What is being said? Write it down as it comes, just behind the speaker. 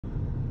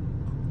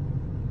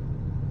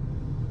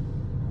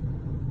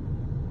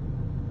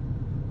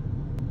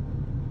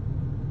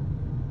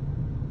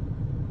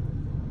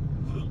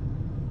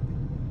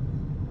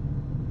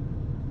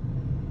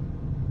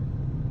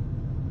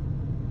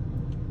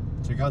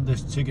out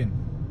this chicken.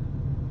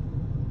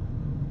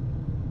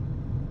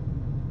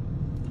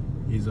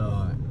 He's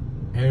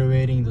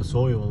aerating the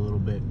soil a little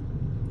bit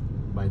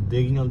by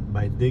digging.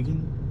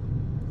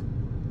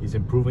 He's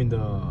improving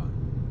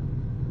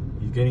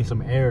he's getting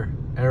some air,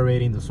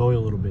 aerating the soil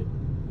a little bit.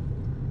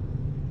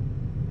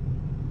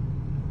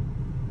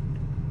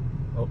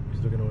 Oh,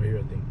 he's looking over here,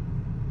 I think.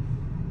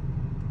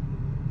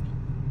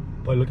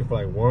 Probably looking for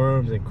like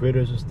worms and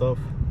critters and stuff.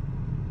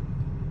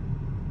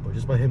 But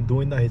just by him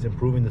doing that, he's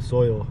improving the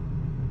soil.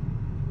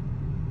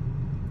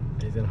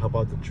 And he's gonna help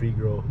out the tree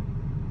grow.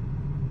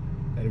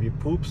 And if he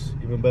poops,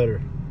 even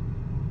better.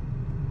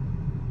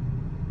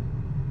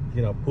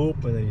 He's gonna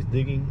poop and then he's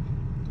digging.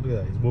 Look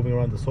at that, he's moving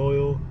around the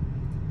soil,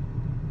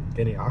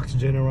 getting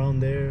oxygen around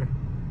there.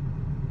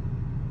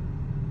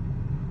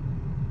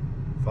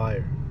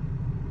 Fire.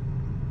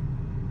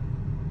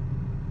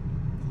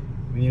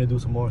 We need to do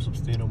some more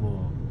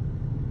sustainable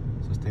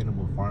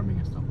farming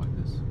and stuff like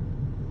this.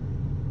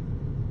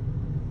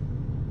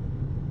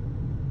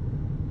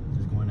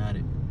 Just going at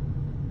it.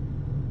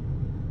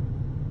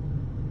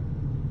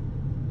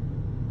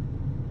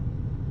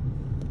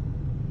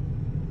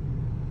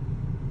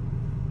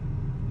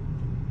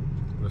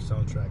 The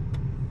soundtrack.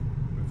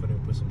 We're gonna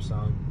put some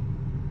sound,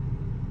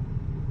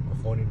 a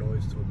phony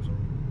noise to it.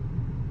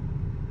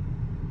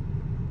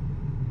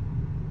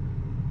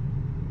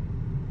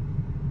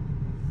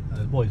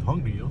 This boy's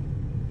hungry, yo.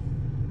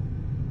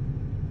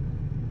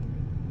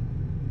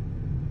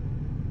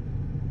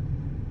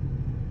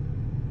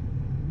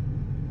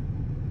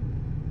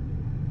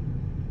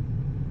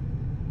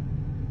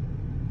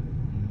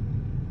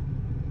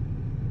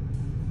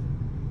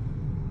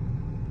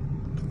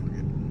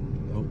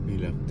 Oh, he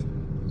left.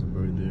 There's a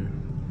bird there.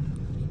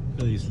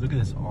 Look at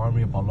this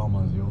army of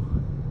palomas, yo.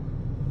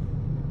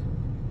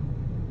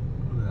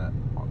 Look at that.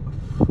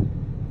 Look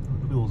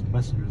at those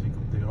messengers. They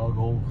could all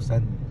go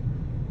send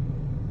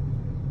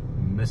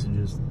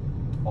messages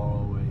far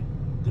away,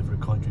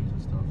 different countries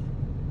and stuff.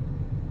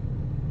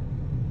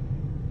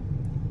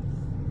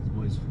 This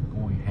boy's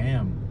going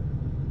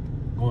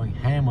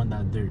ham on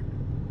that dirt.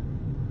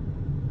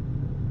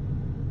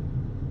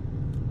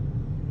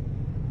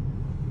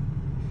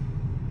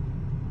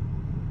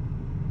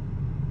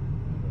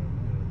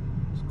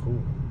 It's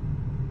cool.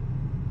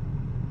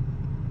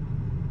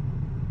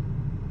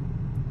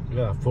 Look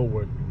at that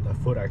footwork, that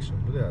foot action.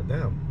 Look at that,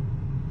 damn.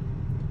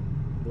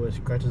 Boy, it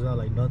scratches out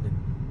like nothing.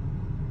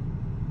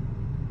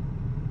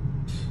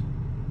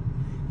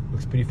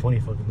 Looks pretty funny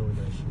fucking doing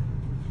that shit.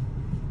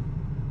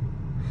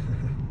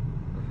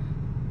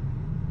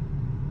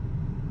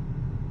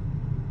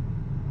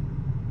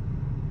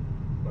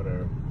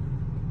 Whatever.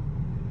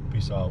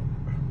 Peace out.